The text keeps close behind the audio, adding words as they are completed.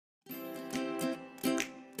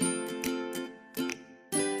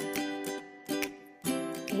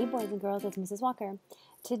boys and girls, it's Mrs. Walker.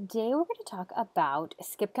 Today we're going to talk about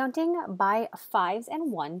skip counting by fives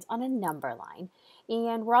and ones on a number line,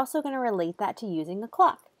 and we're also going to relate that to using a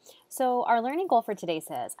clock. So our learning goal for today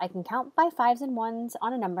says, I can count by fives and ones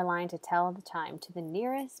on a number line to tell the time to the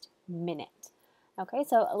nearest minute. Okay,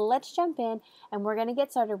 so let's jump in, and we're going to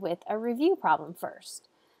get started with a review problem first.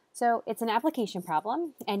 So it's an application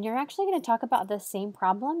problem, and you're actually going to talk about the same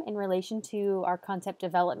problem in relation to our concept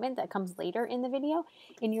development that comes later in the video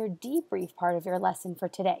in your debrief part of your lesson for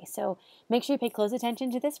today. So make sure you pay close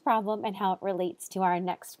attention to this problem and how it relates to our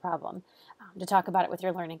next problem to talk about it with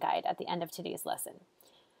your learning guide at the end of today's lesson.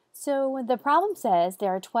 So the problem says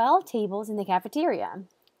there are 12 tables in the cafeteria.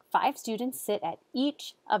 5 students sit at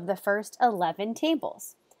each of the first 11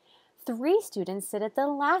 tables. 3 students sit at the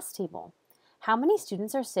last table. How many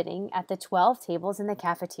students are sitting at the 12 tables in the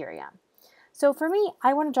cafeteria? So for me,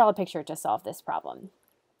 I want to draw a picture to solve this problem.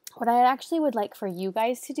 What I actually would like for you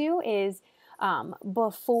guys to do is,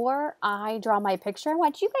 before I draw my picture, I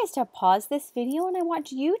want you guys to pause this video and I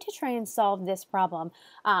want you to try and solve this problem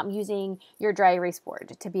using your dry erase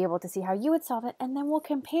board to be able to see how you would solve it, and then we'll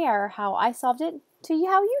compare how I solved it to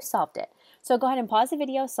how you solved it. So go ahead and pause the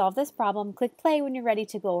video, solve this problem, click play when you're ready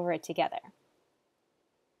to go over it together.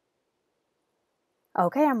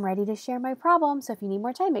 Okay, I'm ready to share my problem, so if you need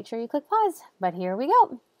more time, make sure you click pause. But here we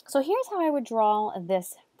go. So here's how I would draw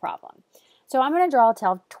this problem. So I'm going to draw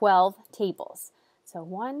 12 tables. So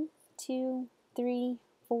 1, 2, 3,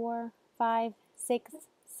 4, 5, 6,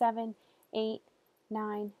 7, 8,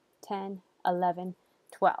 9, 10, 11,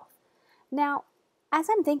 12. Now, as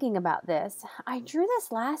I'm thinking about this, I drew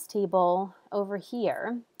this last table over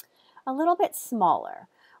here a little bit smaller.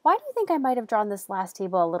 Why do you think I might have drawn this last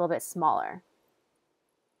table a little bit smaller?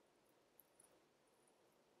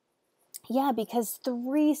 Yeah, because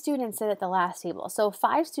 3 students sit at the last table. So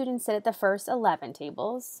 5 students sit at the first 11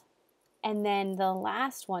 tables, and then the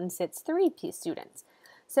last one sits 3 students.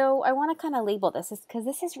 So I want to kind of label this because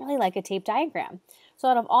this is really like a tape diagram. So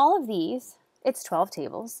out of all of these, it's 12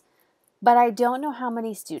 tables, but I don't know how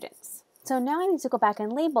many students. So now I need to go back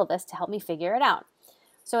and label this to help me figure it out.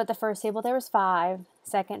 So at the first table there was 5,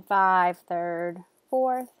 second 5, third,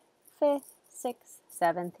 fourth, fifth, sixth,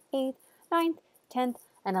 seventh, 8th, 9th, 10th,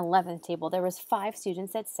 and 11th table, there was 5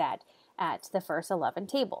 students that sat at the first 11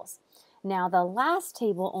 tables. Now the last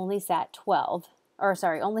table only sat 3.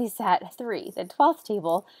 The 12th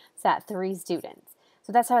table sat 3 students.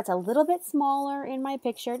 So that's how it's a little bit smaller in my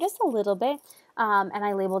picture, just a little bit, and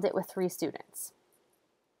I labeled it with 3 students.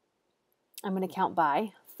 I'm going to count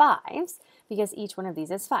by fives because each one of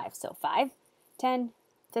these is 5. So 5, 10,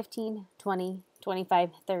 15, 20,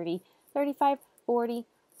 25, 30, 35, 40,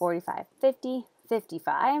 45, 50,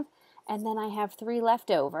 55, and then I have 3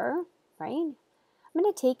 left over, right? I'm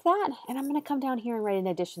going to take that and I'm going to come down here and write an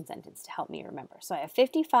addition sentence to help me remember. So I have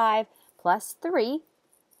 55 plus 3.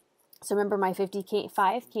 So remember my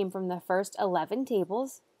 55 came from the first 11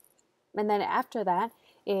 tables, and then after that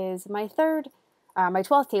is my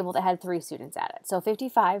 12th table that had 3 students at it. So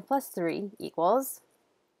 55 plus 3 equals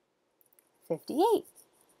 58.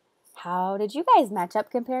 How did you guys match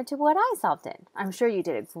up compared to what I solved it? I'm sure you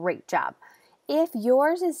did a great job. If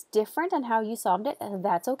yours is different on how you solved it,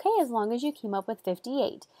 that's okay as long as you came up with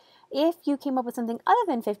 58. If you came up with something other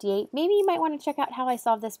than 58, maybe you might want to check out how I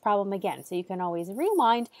solved this problem again. So you can always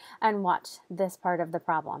rewind and watch this part of the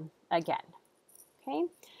problem again. Okay,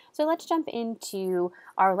 so let's jump into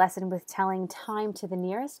our lesson with telling time to the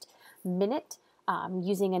nearest minute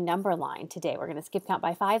using a number line today. We're going to skip count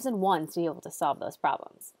by fives and ones to be able to solve those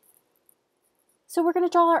problems. So we're going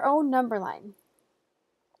to draw our own number line.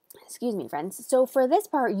 Excuse me, friends. So for this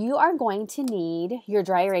part, you are going to need your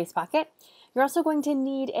dry erase pocket. You're also going to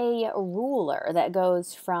need a ruler that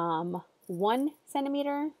goes from 1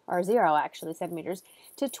 centimeter, or 0 actually centimeters,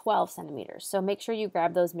 to 12 centimeters. So make sure you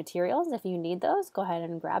grab those materials. If you need those, go ahead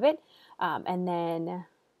and grab it. And then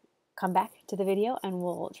come back to the video and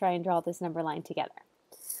we'll try and draw this number line together.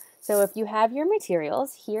 So if you have your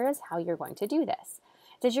materials, here is how you're going to do this.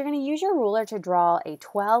 It says you're going to use your ruler to draw a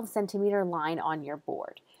 12 centimeter line on your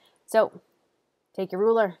board. So take your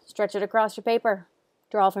ruler, stretch it across your paper,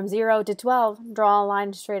 draw from 0 to 12, draw a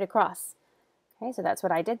line straight across. Okay, so that's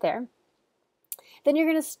what I did there. Then you're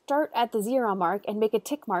going to start at the 0 mark and make a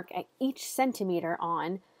tick mark at each centimeter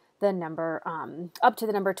on the number, up to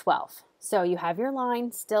the number 12. So you have your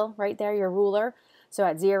line still right there, your ruler. So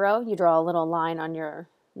at 0, you draw a little line on your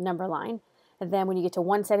number line. And then when you get to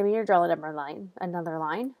 1 centimeter, draw a number line, another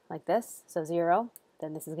line like this. So 0,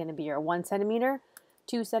 then this is going to be your 1 centimeter.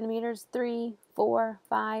 2 centimeters, 3, 4,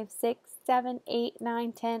 5, 6, 7, 8,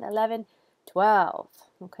 9, 10, 11, 12.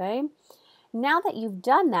 Okay. Now that you've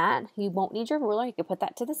done that, you won't need your ruler. You can put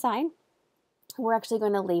that to the side. We're actually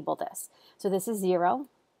going to label this. So this is 0,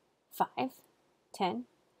 5, 10,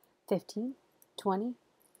 15, 20,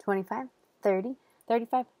 25, 30,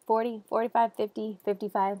 35, 40, 45, 50,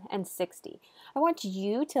 55, and 60. I want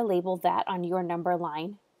you to label that on your number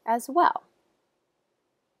line as well.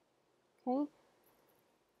 Okay.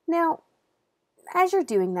 Now, as you're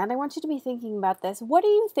doing that, I want you to be thinking about this. What do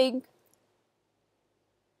you think?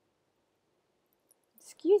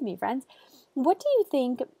 Excuse me, friends. What do you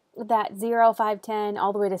think that 0, 5, 10,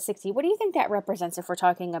 all the way to 60, what do you think that represents if we're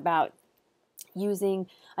talking about using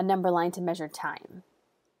a number line to measure time?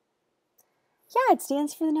 Yeah, it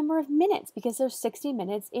stands for the number of minutes because there's 60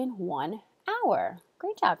 minutes in 1 hour.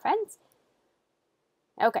 Great job, friends.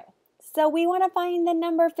 Okay, so we want to find the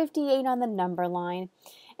number 58 on the number line.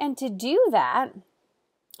 And to do that,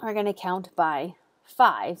 we're going to count by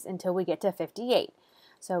 5s until we get to 58.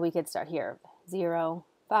 So we could start here, 0,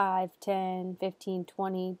 5, 10, 15,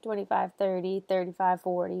 20, 25, 30, 35,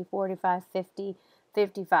 40, 45, 50,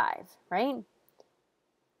 55, right?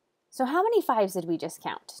 So how many 5s did we just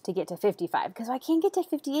count to get to 55? Because I can't get to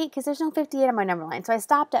 58 because there's no 58 on my number line. So I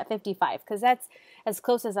stopped at 55 because that's as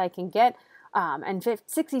close as I can get. And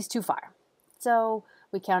 60 is too far. So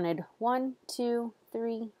we counted 1, 2,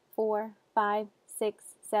 3, 4, 5, 6,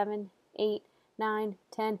 7, 8, 9,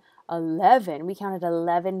 10, 11. We counted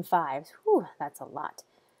 11 5s. Whew, that's a lot.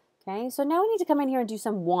 Okay, so now we need to come in here and do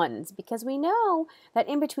some 1s because we know that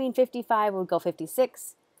in between 55 would go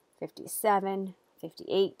 56, 57,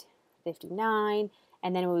 58, 59,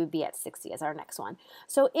 and then we would be at 60 as our next one.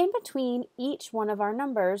 So in between each one of our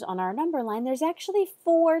numbers on our number line, there's actually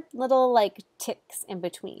 4 little like ticks in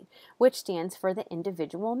between, which stands for the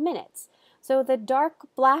individual minutes. So the dark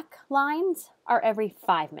black lines are every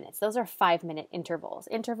 5 minutes. Those are 5-minute intervals.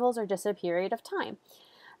 Intervals are just a period of time.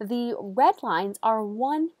 The red lines are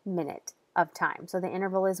 1 minute of time. So the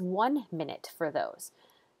interval is 1 minute for those.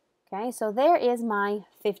 Okay, so there is my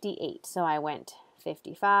 58. So I went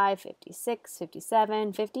 55, 56,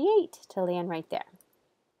 57, 58 to land right there.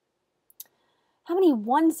 How many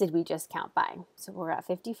 1s did we just count by? So we're at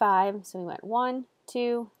 55. So we went 1,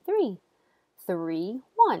 2, 3. 3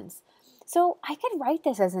 1s. So I could write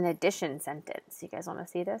this as an addition sentence. You guys want to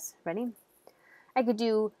see this? Ready? I could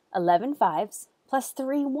do 11 5s plus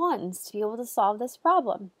 3 1s to be able to solve this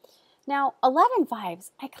problem. Now, 11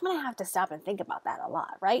 5s, I kind of have to stop and think about that a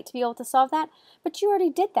lot, right, to be able to solve that. But you already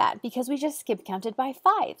did that because we just skip counted by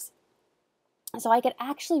 5s. So I could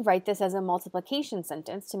actually write this as a multiplication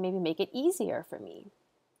sentence to maybe make it easier for me.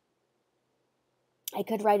 I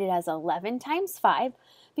could write it as 11 times 5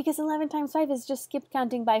 because 11 times 5 is just skip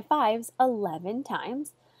counting by 5s 11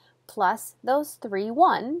 times plus those 3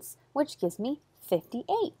 1s, which gives me 58.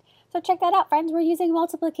 So check that out, friends. We're using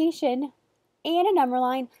multiplication and a number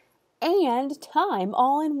line and time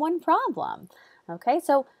all in one problem. Okay,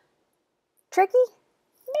 so tricky?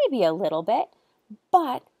 Maybe a little bit,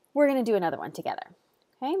 but we're going to do another one together.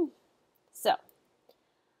 Okay, so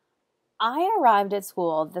I arrived at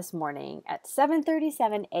school this morning at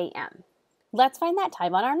 7:37 a.m. Let's find that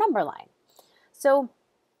time on our number line. So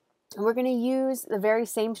we're going to use the very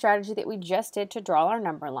same strategy that we just did to draw our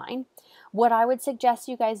number line. What I would suggest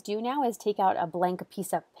you guys do now is take out a blank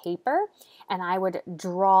piece of paper and I would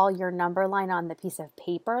draw your number line on the piece of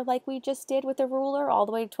paper like we just did with the ruler all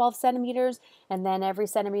the way to 12 centimeters, and then every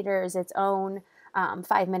centimeter is its own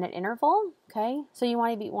 5-minute interval. Okay, so you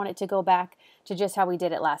want it to go back to just how we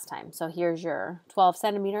did it last time. So here's your 12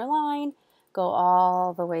 centimeter line, go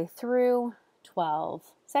all the way through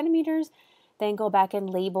 12 centimeters, then go back and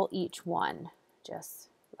label each one just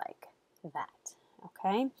like that.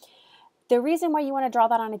 Okay. The reason why you want to draw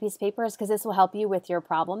that on a piece of paper is because this will help you with your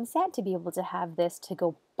problem set to be able to have this to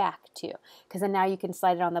go back to. Because then now you can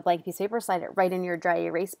slide it on the blank piece of paper, slide it right in your dry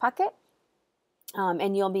erase pocket,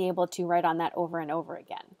 and you'll be able to write on that over and over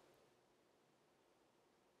again.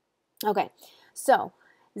 Okay, so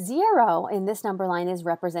 0 in this number line is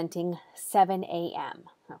representing 7 a.m.,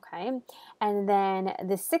 okay? And then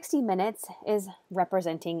the 60 minutes is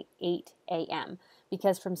representing 8 a.m.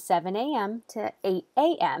 because from 7 a.m. to 8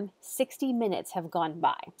 a.m., 60 minutes have gone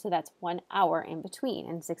by. So that's 1 hour in between,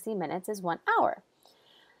 and 60 minutes is 1 hour.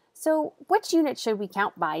 So which unit should we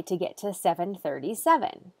count by to get to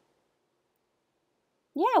 7:37?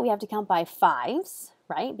 Yeah, we have to count by 5s,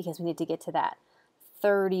 right? Because we need to get to that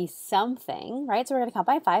 30-something, right? So we're going to count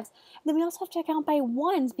by 5s. And then we also have to count by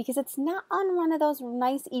 1s because it's not on one of those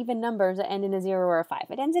nice even numbers that end in a 0 or a 5.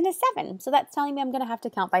 It ends in a 7. So that's telling me I'm going to have to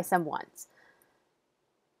count by some 1s.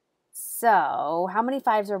 So how many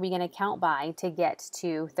 5s are we going to count by to get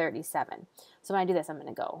to 37? So when I do this, I'm going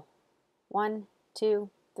to go 1, 2,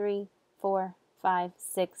 3, 4, 5,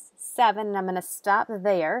 6, 7. And I'm going to stop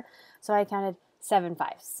there. So I counted 7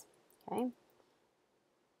 5s. Okay.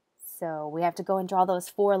 So we have to go and draw those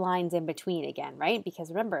 4 lines in between again, right? Because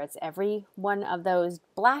remember, it's every one of those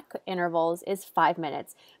black intervals is 5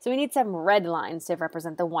 minutes. So we need some red lines to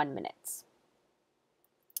represent the 1 minutes.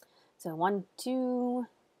 So 1, 2,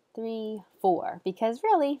 3, 4. Because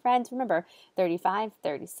really, friends, remember, 35,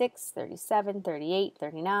 36, 37, 38,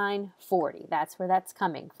 39, 40. That's where that's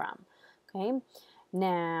coming from. Okay.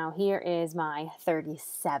 Now, here is my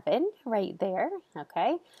 37 right there.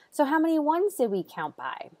 Okay. So how many ones did we count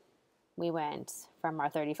by? We went from our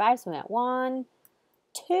 35, so we went 1,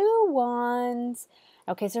 2 ones.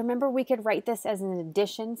 Okay, so remember we could write this as an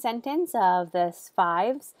addition sentence of the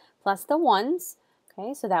 5s plus the 1s.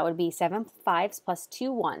 Okay, so that would be 7 5s plus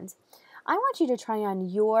 2 1s. I want you to try on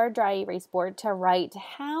your dry erase board to write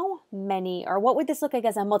how many, or what would this look like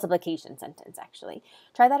as a multiplication sentence actually.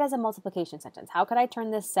 Try that as a multiplication sentence. How could I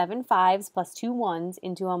turn this 7 5s plus 2 1s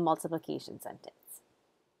into a multiplication sentence?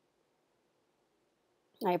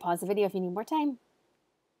 All right, pause the video if you need more time.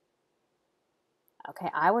 Okay,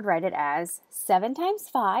 I would write it as 7 times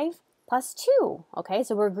 5 plus 2. Okay,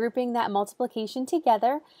 so we're grouping that multiplication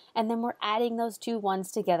together, and then we're adding those 2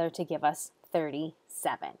 ones together to give us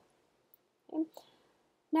 37. Okay.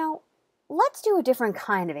 Now, let's do a different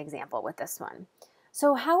kind of example with this one.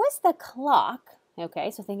 So how is the clock,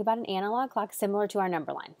 okay, so think about an analog clock similar to our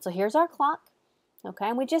number line. So here's our clock, okay,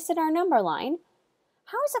 and we just did our number line.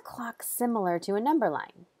 How is a clock similar to a number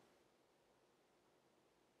line?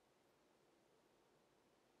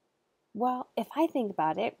 Well, if I think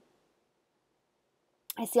about it,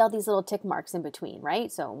 I see all these little tick marks in between,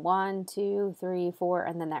 right? So 1, 2, 3, 4,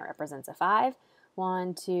 and then that represents a 5.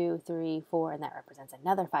 1, 2, 3, 4, and that represents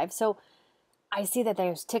another 5. So I see that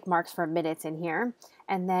there's tick marks for minutes in here.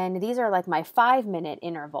 And then these are like my 5-minute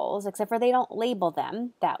intervals, except for they don't label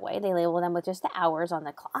them that way. They label them with just the hours on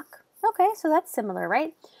the clock. Okay, so that's similar,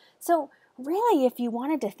 right? So really, if you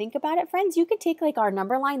wanted to think about it, friends, you could take like our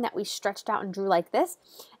number line that we stretched out and drew like this,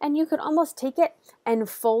 and you could almost take it and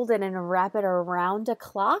fold it and wrap it around a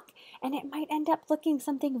clock, and it might end up looking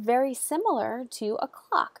something very similar to a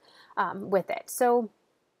clock with it. So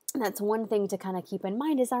that's one thing to kind of keep in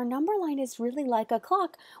mind is our number line is really like a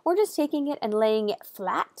clock. We're just taking it and laying it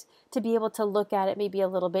flat to be able to look at it maybe a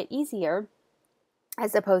little bit easier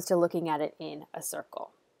as opposed to looking at it in a circle.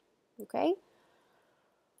 Okay?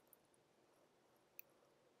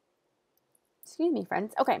 Excuse me,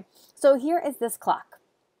 friends. Okay, so here is this clock.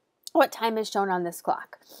 What time is shown on this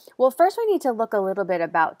clock? Well, first we need to look a little bit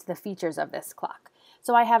about the features of this clock.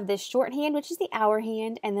 So I have this shorthand, which is the hour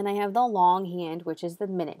hand, and then I have the long hand, which is the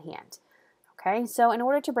minute hand. Okay, so in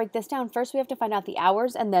order to break this down, first we have to find out the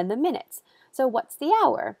hours and then the minutes. So what's the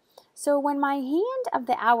hour? So when my hand of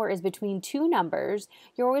the hour is between 2 numbers,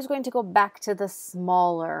 you're always going to go back to the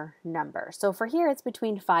smaller number. So for here, it's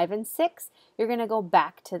between 5 and 6. You're going to go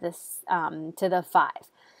back to this to the 5.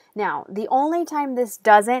 Now, the only time this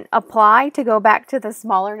doesn't apply to go back to the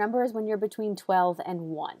smaller number is when you're between 12 and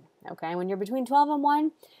 1. Okay, when you're between 12 and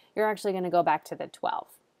 1, you're actually going to go back to the 12.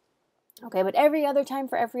 Okay, but every other time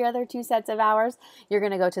for every other 2 sets of hours, you're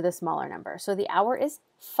going to go to the smaller number. So the hour is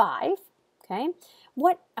 5. Okay,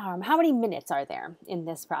 how many minutes are there in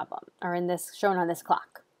this problem, or in this shown on this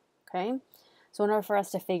clock? Okay, so in order for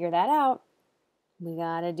us to figure that out, we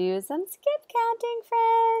got to do some skip counting,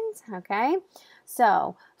 friends. Okay,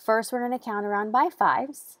 so first we're going to count around by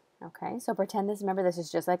 5s. Okay, so pretend this, remember this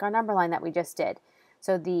is just like our number line that we just did.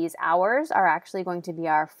 So these hours are actually going to be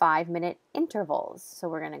our 5-minute intervals. So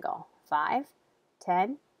we're going to go 5,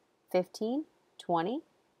 10, 15, 20,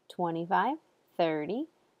 25, 30,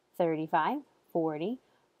 35, 40,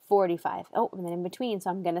 45. Oh, and then in between, so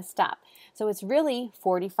I'm going to stop. So it's really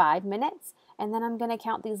 45 minutes, and then I'm going to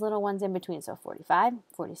count these little ones in between. So 45,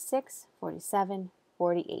 46, 47,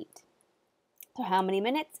 48. So how many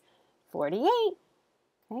minutes? 48.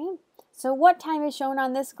 Okay. So what time is shown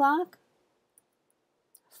on this clock?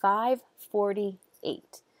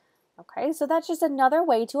 5:48. Okay, so that's just another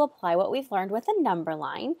way to apply what we've learned with a number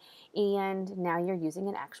line, and now you're using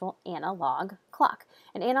an actual analog clock.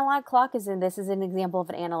 An analog clock this is an example of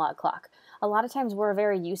an analog clock. A lot of times we're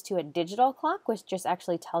very used to a digital clock, which just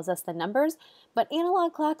actually tells us the numbers, but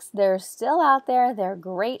analog clocks, they're still out there. They're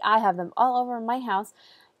great. I have them all over my house.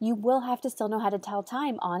 You will have to still know how to tell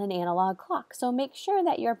time on an analog clock. So make sure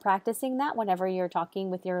that you're practicing that whenever you're talking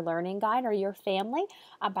with your learning guide or your family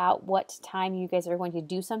about what time you guys are going to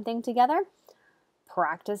do something together.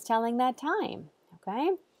 Practice telling that time,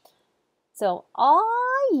 okay? So all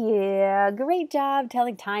Yeah, great job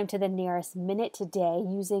telling time to the nearest minute today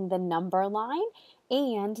using the number line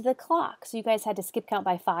and the clock. So you guys had to skip count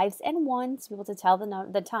by fives and ones to be able to tell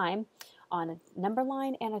the time on a number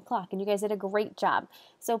line and a clock. And you guys did a great job.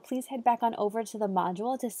 So please head back on over to the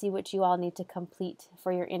module to see what you all need to complete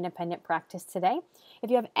for your independent practice today. If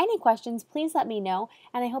you have any questions, please let me know.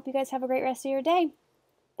 And I hope you guys have a great rest of your day.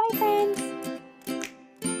 Bye, friends.